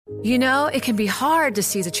You know, it can be hard to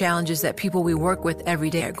see the challenges that people we work with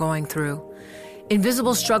every day are going through.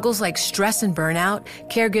 Invisible struggles like stress and burnout,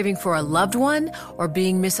 caregiving for a loved one, or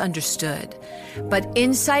being misunderstood. But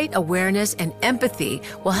insight, awareness, and empathy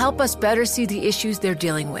will help us better see the issues they're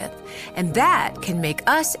dealing with. And that can make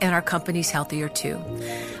us and our companies healthier too.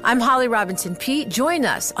 I'm Holly Robinson Peete. Join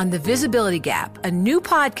us on The Visibility Gap, a new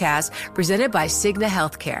podcast presented by Cigna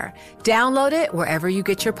Healthcare. Download it wherever you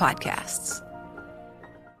get your podcasts.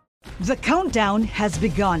 The countdown has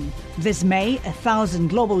begun. This May, 1,000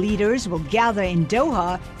 global leaders will gather in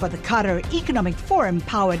Doha for the Qatar Economic Forum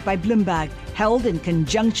powered by Bloomberg, held in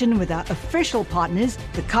conjunction with our official partners,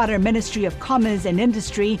 the Qatar Ministry of Commerce and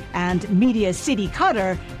Industry and Media City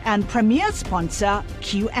Qatar, and premier sponsor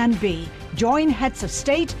QNB. Join heads of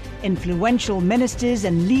state, influential ministers,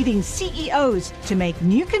 and leading CEOs to make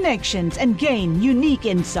new connections and gain unique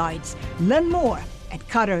insights. Learn more at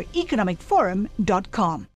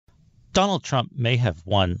QatarEconomicForum.com. Donald Trump may have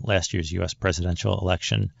won last year's U.S. presidential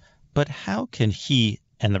election, but how can he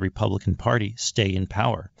and the Republican Party stay in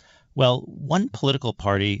power? Well, one political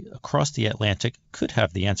party across the Atlantic could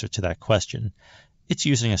have the answer to that question. It's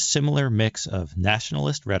using a similar mix of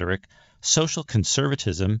nationalist rhetoric, social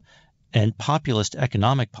conservatism, and populist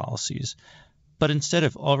economic policies. But instead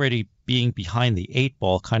of already being behind the eight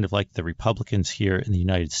ball, kind of like the Republicans here in the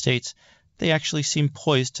United States, they actually seem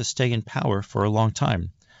poised to stay in power for a long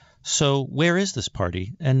time. So where is this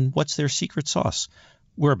party, and what's their secret sauce?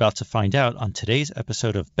 We're about to find out on today's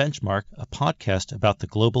episode of Benchmark, a podcast about the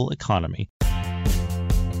global economy.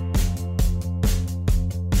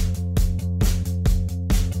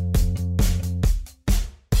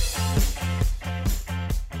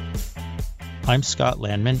 I'm Scott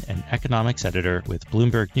Landman, an economics editor with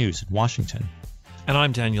Bloomberg News in Washington. And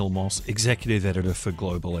I'm Daniel Moss, executive editor for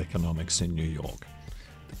Global Economics in New York.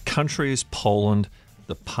 The country is Poland.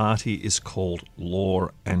 The party is called Law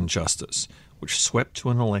and Justice, which swept to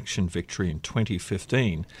an election victory in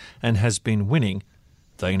 2015 and has been winning,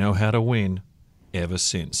 they know how to win, ever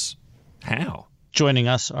since. How? Joining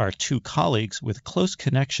us are two colleagues with close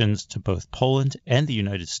connections to both Poland and the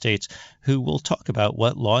United States who will talk about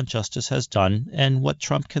what Law and Justice has done and what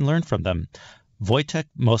Trump can learn from them. Wojtek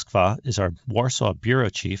Moskwa is our Warsaw bureau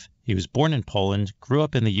chief. He was born in Poland, grew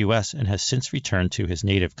up in the U.S., and has since returned to his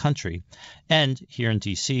native country. And here in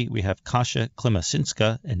D.C., we have Kasia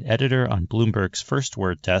Klimasinska, an editor on Bloomberg's First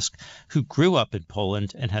Word desk, who grew up in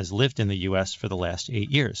Poland and has lived in the U.S. for the last 8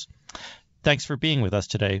 years. Thanks for being with us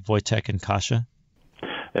today, Wojtek and Kasia.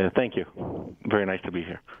 Thank you. Very nice to be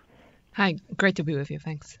here. Hi, great to be with you.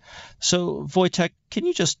 Thanks. So, Wojtek, can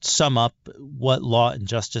you just sum up what Law and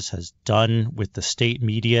Justice has done with the state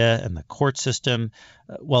media and the court system,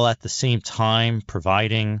 while at the same time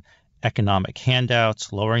providing economic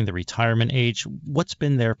handouts, lowering the retirement age? What's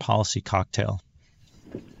been their policy cocktail?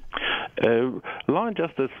 Law and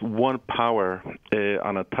Justice won power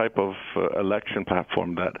on a type of election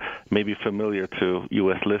platform that may be familiar to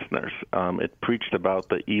U.S. listeners. It preached about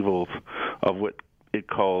the evils of what it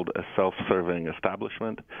called a self-serving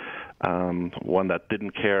establishment, one that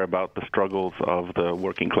didn't care about the struggles of the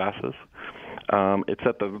working classes. It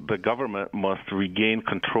said that the government must regain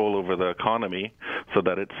control over the economy so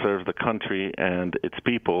that it serves the country and its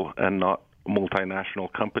people and not multinational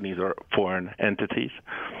companies or foreign entities.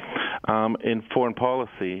 In foreign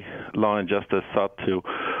policy, Law and Justice sought to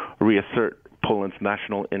reassert Poland's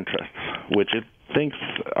national interests, which it thinks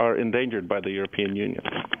are endangered by the European Union.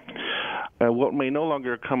 What may no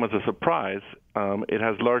longer come as a surprise, it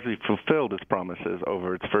has largely fulfilled its promises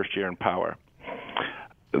over its first year in power.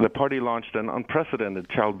 The party launched an unprecedented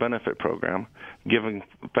child benefit program, giving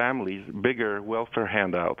families bigger welfare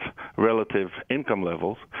handouts relative income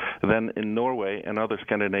levels than in Norway and other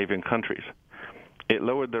Scandinavian countries. It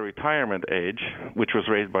lowered the retirement age, which was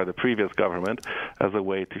raised by the previous government, as a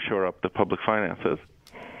way to shore up the public finances.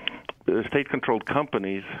 The state-controlled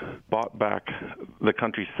companies bought back the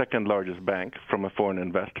country's second-largest bank from foreign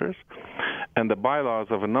investors, and the bylaws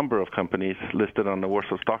of a number of companies listed on the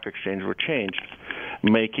Warsaw Stock Exchange were changed,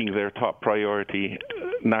 making their top priority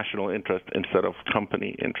national interest instead of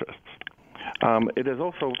company interests. It has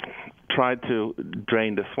also tried to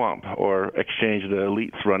drain the swamp or exchange the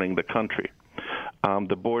elites running the country.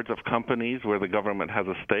 The boards of companies where the government has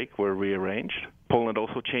a stake were rearranged. Poland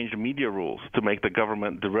also changed media rules to make the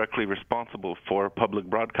government directly responsible for public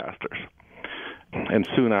broadcasters. And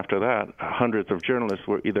soon after that, hundreds of journalists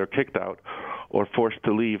were either kicked out or forced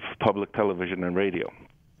to leave public television and radio.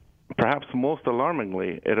 Perhaps most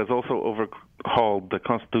alarmingly, it has also overhauled the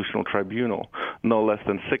Constitutional Tribunal no less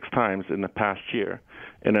than 6 times in the past year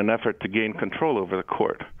in an effort to gain control over the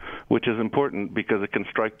court, which is important because it can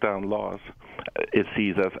strike down laws it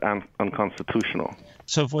sees as unconstitutional.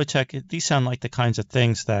 So, Wojtek, these sound like the kinds of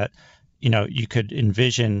things that, you could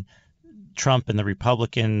envision Trump and the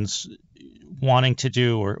Republicans wanting to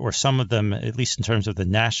do, or some of them, at least in terms of the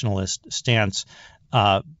nationalist stance.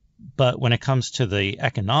 But when it comes to the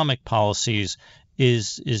economic policies,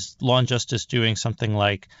 is Law and Justice doing something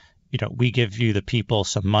like, we give you the people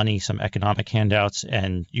some money, some economic handouts,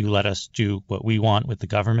 and you let us do what we want with the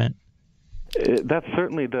government? That's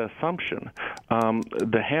certainly the assumption.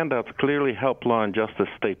 The handouts clearly help Law and Justice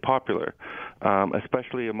stay popular,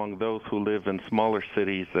 especially among those who live in smaller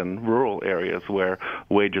cities and rural areas where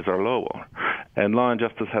wages are lower. And Law and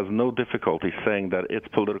Justice has no difficulty saying that its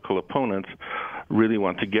political opponents really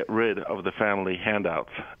want to get rid of the family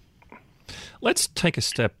handouts. Let's take a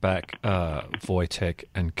step back, Wojtek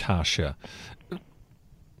and Kasia.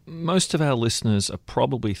 Most of our listeners are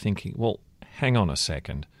probably thinking, well, hang on a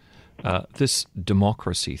second. This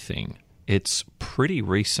democracy thing, it's pretty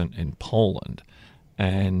recent in Poland.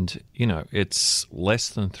 And, it's less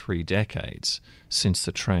than 3 decades since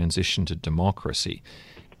the transition to democracy.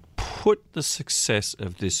 Put the success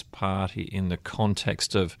of this party in the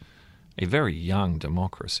context of a very young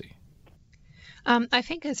democracy. I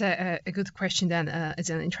think it's a good question, then. It's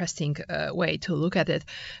an interesting way to look at it.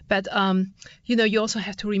 But, you also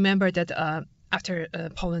have to remember that after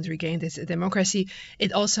Poland regained its democracy,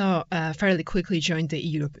 it also fairly quickly joined the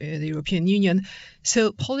European Union.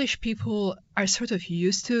 So Polish people are sort of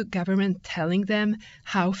used to government telling them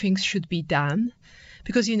how things should be done.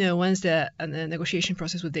 Because, once the negotiation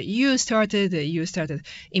process with the EU started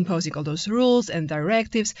imposing all those rules and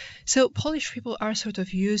directives. So Polish people are sort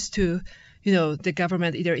of used to, the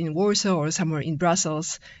government either in Warsaw or somewhere in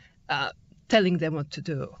Brussels telling them what to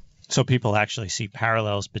do. So people actually see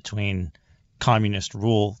parallels between communist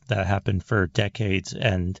rule that happened for decades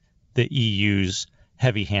and the EU's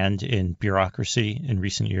heavy hand in bureaucracy in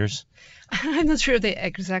recent years? I'm not sure they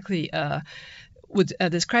exactly would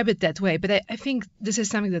describe it that way, but I think this is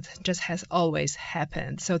something that just has always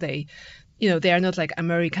happened. So they are not like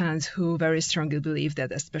Americans who very strongly believe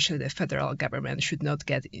that especially the federal government should not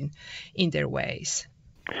get in their ways.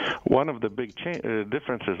 One of the big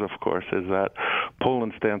differences, of course, is that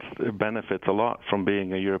Poland benefits a lot from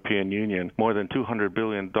being a European Union. More than $200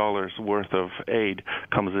 billion worth of aid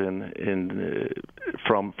comes in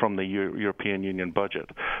from the European Union budget,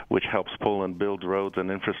 which helps Poland build roads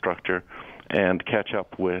and infrastructure and catch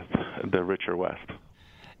up with the richer West.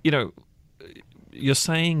 You're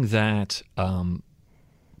saying that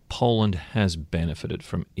Poland has benefited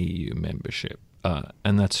from EU membership.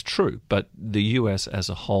 And that's true, but the US as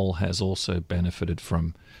a whole has also benefited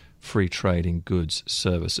from free trade in goods,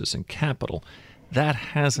 services, and capital. That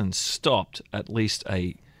hasn't stopped at least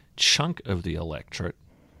a chunk of the electorate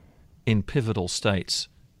in pivotal states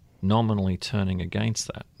nominally turning against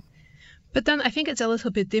that. But then I think it's a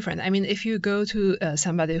little bit different. I mean, if you go to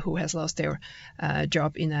somebody who has lost their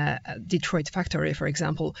job in a Detroit factory, for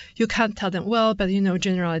example, you can't tell them, well, but,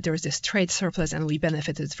 generally there's this trade surplus and we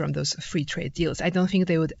benefited from those free trade deals. I don't think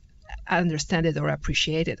they would understand it or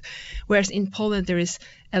appreciate it. Whereas in Poland, there is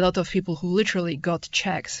a lot of people who literally got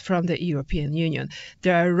checks from the European Union.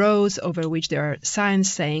 There are roads over which there are signs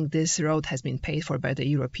saying this road has been paid for by the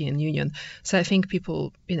European Union. So I think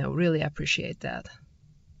people, really appreciate that.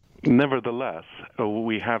 Nevertheless,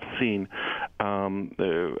 we have seen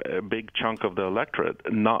a big chunk of the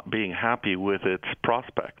electorate not being happy with its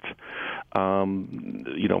prospects.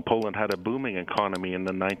 Poland had a booming economy in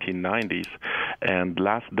the 1990s and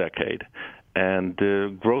last decade, and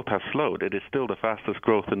growth has slowed. It is still the fastest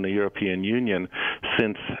growth in the European Union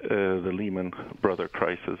since the Lehman Brothers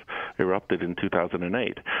crisis erupted in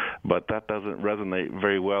 2008. But that doesn't resonate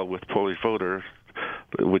very well with Polish voters,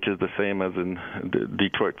 which is the same as in the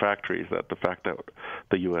Detroit factories, that the fact that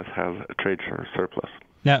the U.S. has a trade surplus.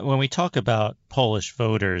 Now, when we talk about Polish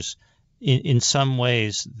voters, in some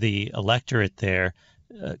ways the electorate there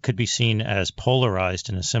could be seen as polarized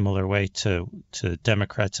in a similar way to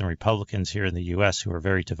Democrats and Republicans here in the U.S., who are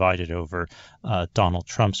very divided over Donald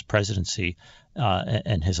Trump's presidency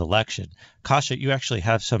and his election. Kasia, you actually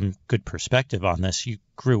have some good perspective on this. You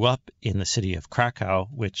grew up in the city of Krakow,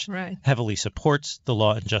 which heavily supports the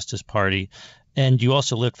Law and Justice Party. And you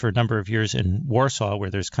also lived for a number of years in Warsaw,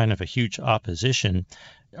 where there's kind of a huge opposition.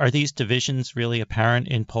 Are these divisions really apparent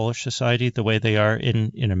in Polish society the way they are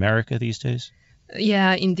in America these days?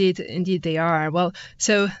 Yeah, indeed they are. Well,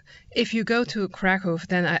 so if you go to Krakow,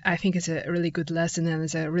 then I think it's a really good lesson and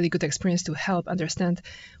it's a really good experience to help understand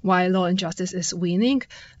why Law and Justice is winning.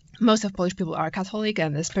 most of Polish people are Catholic,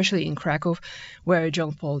 and especially in Krakow, where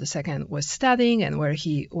John Paul II was studying and where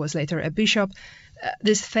he was later a bishop,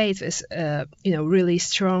 this faith is, really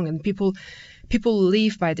strong, and people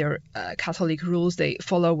live by their Catholic rules. They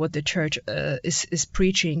follow what the church is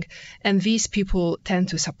preaching, and these people tend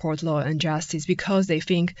to support law and justice because they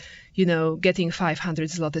think, getting 500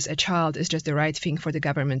 zlotys a child is just the right thing for the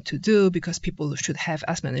government to do, because people should have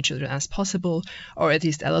as many children as possible, or at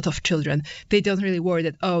least a lot of children. They don't really worry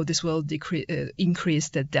that, this will increase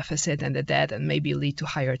the deficit and the debt and maybe lead to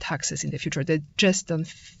higher taxes in the future. They just don't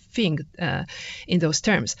think in those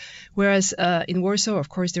terms. Whereas in Warsaw, of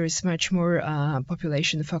course, there is much more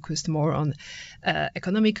population focused more on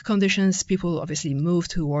economic conditions. People obviously move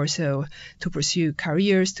to Warsaw to pursue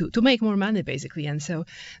careers, to make more money, basically. And so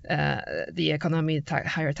the economy,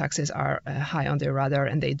 higher taxes are high on their radar,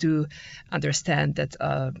 and they do understand that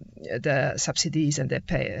the subsidies and the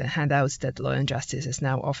handouts that Law and Justice is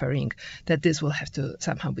now offering, that this will have to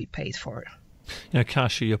somehow be paid for.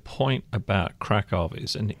 Kasia, your point about Krakow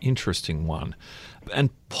is an interesting one.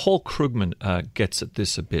 And Paul Krugman gets at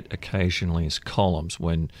this a bit occasionally in his columns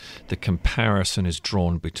when the comparison is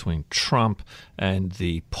drawn between Trump and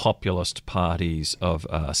the populist parties of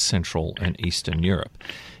Central and Eastern Europe.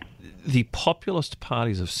 The populist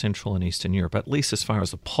parties of Central and Eastern Europe, at least as far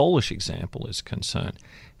as the Polish example is concerned,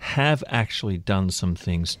 have actually done some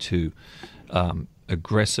things to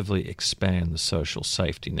aggressively expand the social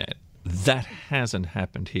safety net. That hasn't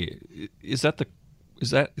happened here. Is that a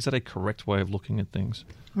correct way of looking at things?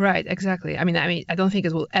 Right, exactly. I mean, I don't think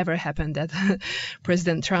it will ever happen that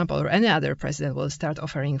President Trump or any other president will start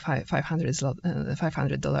offering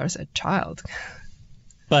 $500 a child.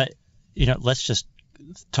 But let's just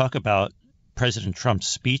talk about President Trump's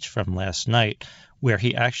speech from last night, where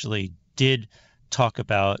he actually did talk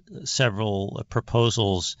about several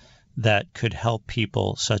proposals that could help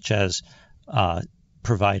people, such as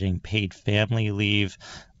providing paid family leave.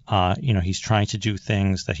 He's trying to do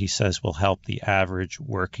things that he says will help the average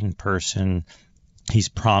working person. He's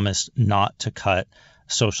promised not to cut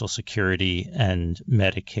Social Security and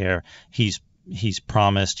Medicare. He's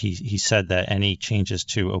promised, he said that any changes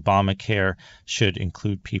to Obamacare should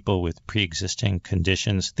include people with pre-existing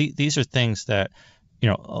conditions. These are things that,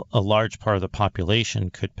 a large part of the population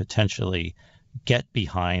could potentially get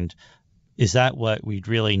behind. Is that what we'd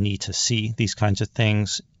really need to see, these kinds of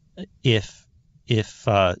things, if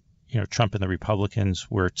Trump and the Republicans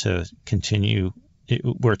were to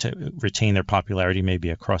retain their popularity maybe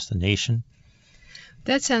across the nation?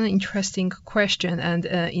 That's an interesting question, and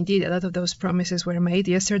indeed, a lot of those promises were made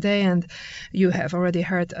yesterday, and you have already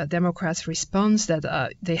heard a Democrats' response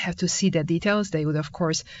that they have to see the details. They would, of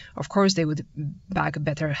course, they would back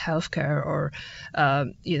better health care or,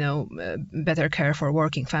 better care for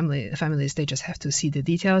working families. They just have to see the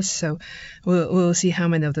details. So we'll see how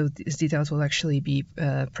many of those details will actually be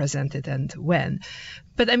presented and when.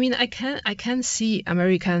 But I mean, I can see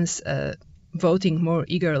Americans voting more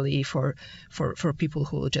eagerly for people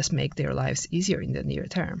who will just make their lives easier in the near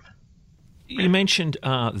term. You mentioned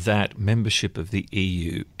that membership of the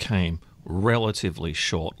EU came relatively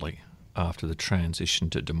shortly after the transition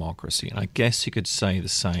to democracy, and I guess you could say the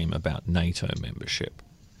same about NATO membership.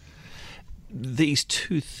 These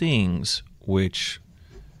two things which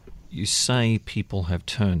you say people have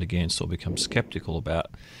turned against or become skeptical about,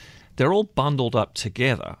 they're all bundled up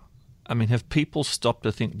together. I mean, have people stopped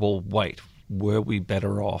to think, well, wait, were we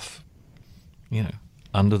better off,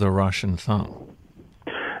 under the Russian thumb?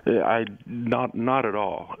 Not at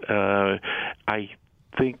all. I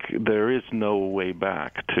think there is no way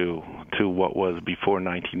back to what was before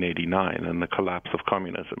 1989 and the collapse of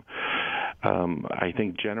communism. I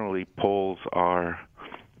think generally Poles are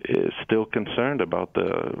still concerned about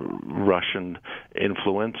the Russian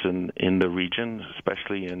influence in the region,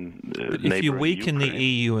 especially in neighboring If you weaken Ukraine. the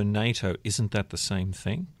EU and NATO, isn't that the same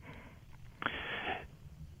thing?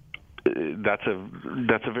 That's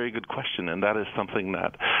a very good question, and that is something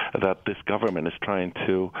that this government is trying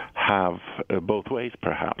to have both ways.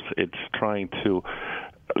 Perhaps it's trying to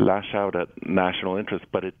lash out at national interests,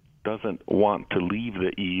 but it doesn't want to leave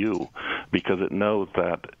the EU because it knows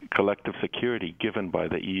that collective security given by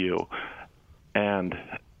the EU and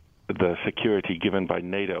the security given by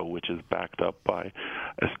NATO, which is backed up by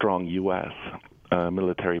a strong U.S.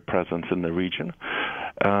 Military presence in the region,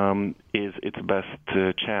 is its best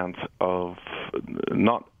chance of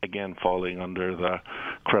not again falling under the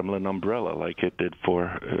Kremlin umbrella like it did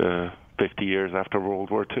for 50 years after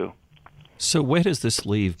World War II. So where does this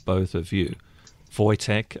leave both of you?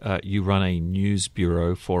 Wojtek, you run a news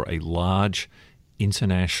bureau for a large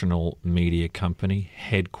international media company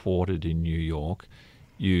headquartered in New York.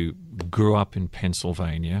 you grew up in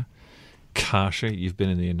Pennsylvania. Kasia, you've been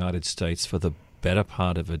in the United States for the better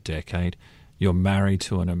part of a decade. You're married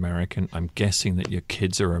to an American. I'm guessing that your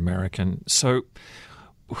kids are American. So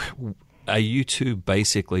are you two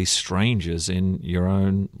basically strangers in your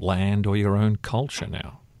own land or your own culture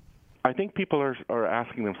now? I think people are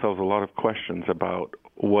asking themselves a lot of questions about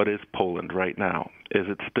what is Poland right now. Is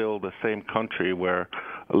it still the same country where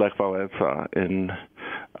Lech Wałęsa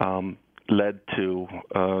led to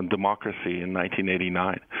democracy in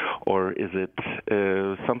 1989? Or is it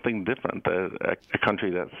something different, a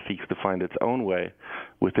country that seeks to find its own way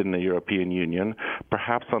within the European Union,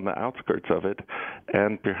 perhaps on the outskirts of it,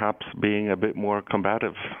 and perhaps being a bit more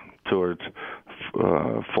combative towards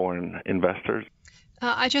foreign investors?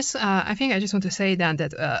 I think I just want to say then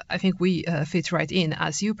that I think we fit right in.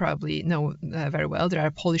 As you probably know very well, there are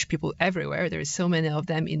Polish people everywhere. There are so many of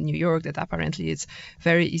them in New York that apparently it's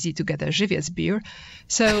very easy to get a Żywiec beer.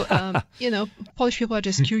 So, Polish people are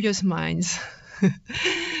just curious minds.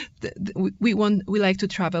 We like to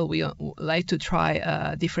travel. We like to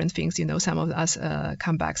try different things. Some of us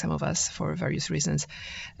come back. Some of us, for various reasons,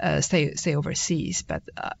 stay overseas. But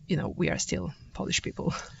we are still Polish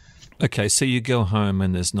people. Okay, so you go home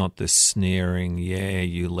and there's not this sneering,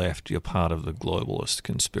 you left, you're part of the globalist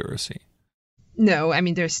conspiracy. No, I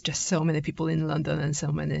mean, there's just so many people in London and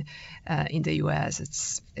so many in the US.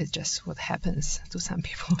 It's just what happens to some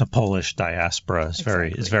people. The Polish diaspora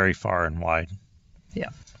is very far and wide. Yeah.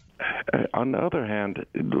 On the other hand,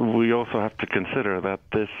 we also have to consider that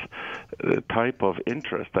this type of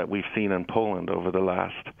interest that we've seen in Poland over the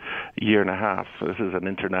last year and a half, this is an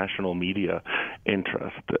international media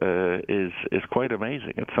interest, is quite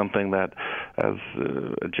amazing. It's something that, as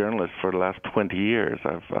a journalist for the last 20 years,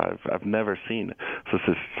 I've never seen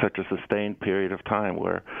such a sustained period of time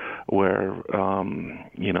where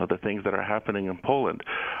the things that are happening in Poland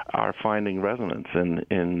are finding resonance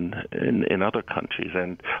in other countries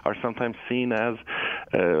and are sometimes seen as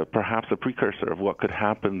perhaps a precursor of what could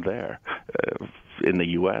happen there in the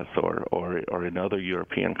U.S. or in other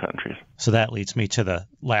European countries. So that leads me to the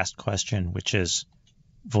last question, which is,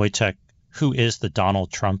 Wojtek, who is the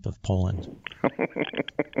Donald Trump of Poland?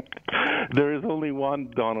 There is only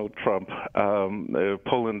one Donald Trump.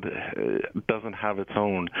 Poland doesn't have its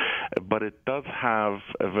own, but it does have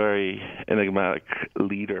a very enigmatic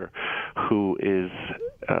leader who is,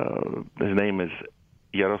 his name is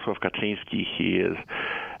Jarosław Kaczyński. He is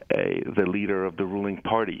the leader of the ruling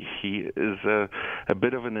party. He is a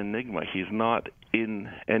bit of an enigma. He's not in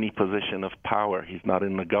any position of power. He's not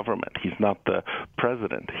in the government. He's not the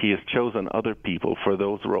president. He has chosen other people for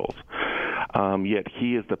those roles. Yet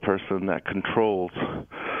he is the person that controls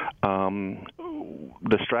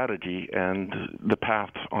the strategy and the path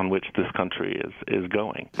on which this country is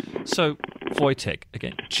going. So, Wojtek,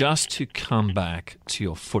 again, just to come back to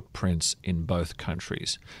your footprints in both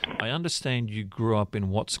countries, I understand you grew up in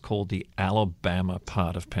what's called the Alabama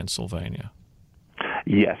part of Pennsylvania.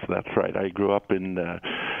 Yes, that's right. I grew up in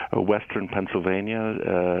western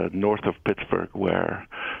Pennsylvania, north of Pittsburgh, where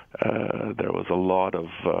there was a lot of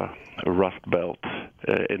Rust Belt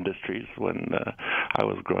industries when I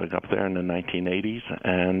was growing up there in the 1980s,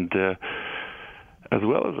 and as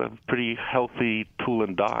well as a pretty healthy tool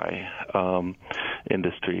and die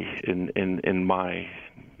industry in my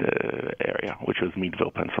area, which was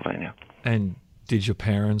Meadville, Pennsylvania. And did your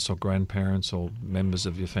parents or grandparents or members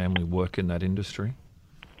of your family work in that industry?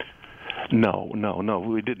 No,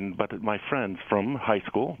 we didn't. But my friends from high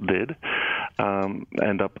school did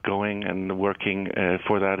end up going and working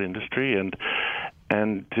for that industry, and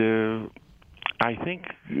I think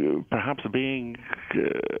perhaps being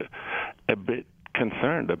a bit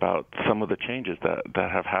concerned about some of the changes that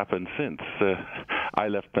have happened since I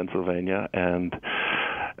left Pennsylvania and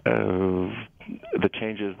the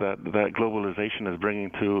changes that globalization is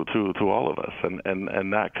bringing to all of us,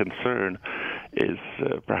 and that concern is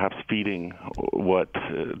perhaps feeding what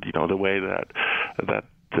the way that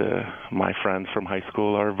my friends from high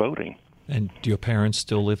school are voting. And do your parents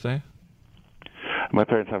still live there? My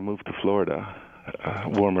parents have moved to Florida,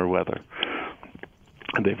 warmer weather,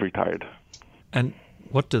 and they've retired. And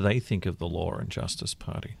what do they think of the Law and Justice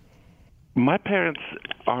Party? My parents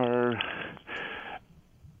are...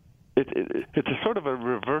 It's a sort of a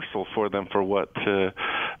reversal for them for what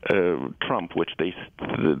Trump, which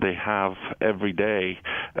they have every day,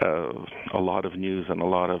 a lot of news and a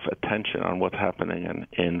lot of attention on what's happening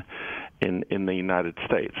in the United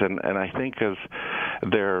States, and I think as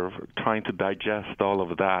they're trying to digest all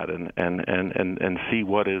of that and see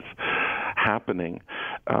what is happening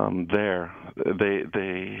there,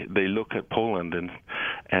 they look at Poland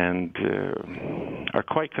are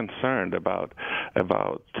quite concerned about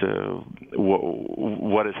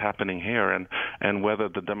what is happening here and whether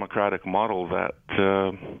the democratic model that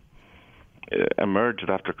emerged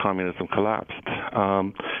after communism collapsed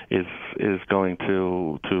is going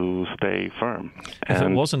to stay firm. If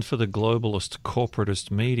it wasn't for the globalist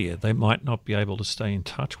corporatist media, they might not be able to stay in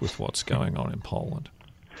touch with what's going on in Poland.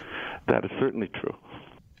 That is certainly true.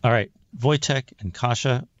 All right, Wojtek and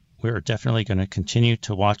Kasia, we're definitely going to continue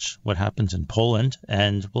to watch what happens in Poland,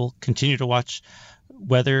 and we'll continue to watch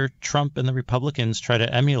whether Trump and the Republicans try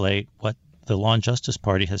to emulate what the Law and Justice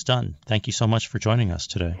Party has done. Thank you so much for joining us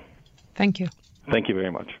today. Thank you. Thank you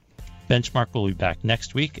very much. Benchmark will be back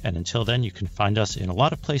next week, and until then, you can find us in a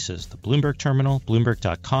lot of places: the Bloomberg Terminal,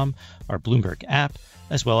 Bloomberg.com, our Bloomberg app,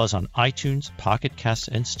 as well as on iTunes, Pocket Casts,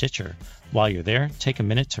 and Stitcher. While you're there, take a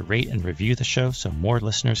minute to rate and review the show so more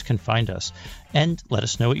listeners can find us. And let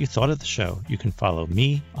us know what you thought of the show. You can follow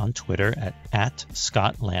me on Twitter at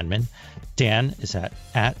Scott Landman. Dan is at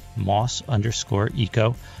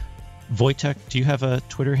Moss_Eco. Wojtek, do you have a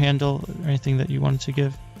Twitter handle or anything that you wanted to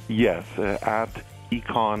give? Yes, at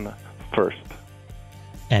Econ First.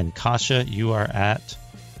 And Kasia, you are at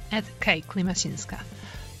K. Klimasinska.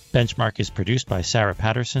 Benchmark is produced by Sarah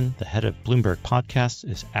Patterson. The head of Bloomberg Podcasts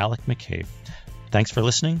is Alec McCabe. Thanks for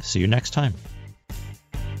listening. See you next time.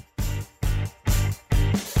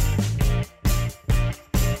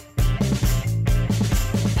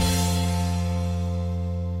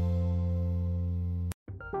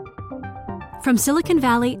 From Silicon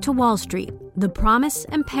Valley to Wall Street, the promise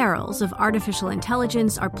and perils of artificial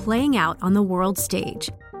intelligence are playing out on the world stage.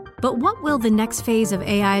 But what will the next phase of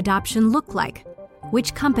AI adoption look like?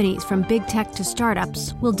 Which companies, from big tech to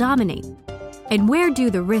startups, will dominate? And where do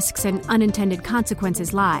the risks and unintended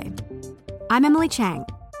consequences lie? I'm Emily Chang.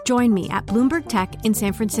 Join me at Bloomberg Tech in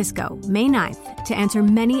San Francisco, May 9th, to answer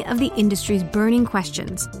many of the industry's burning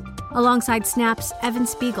questions, alongside Snap's Evan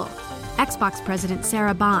Spiegel, Xbox President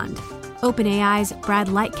Sarah Bond, OpenAI's Brad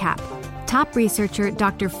Lightcap, top researcher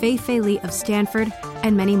Dr. Fei-Fei Li of Stanford,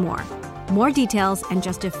 and many more. More details and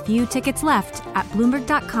just a few tickets left at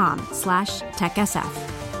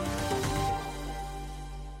Bloomberg.com/TechSF.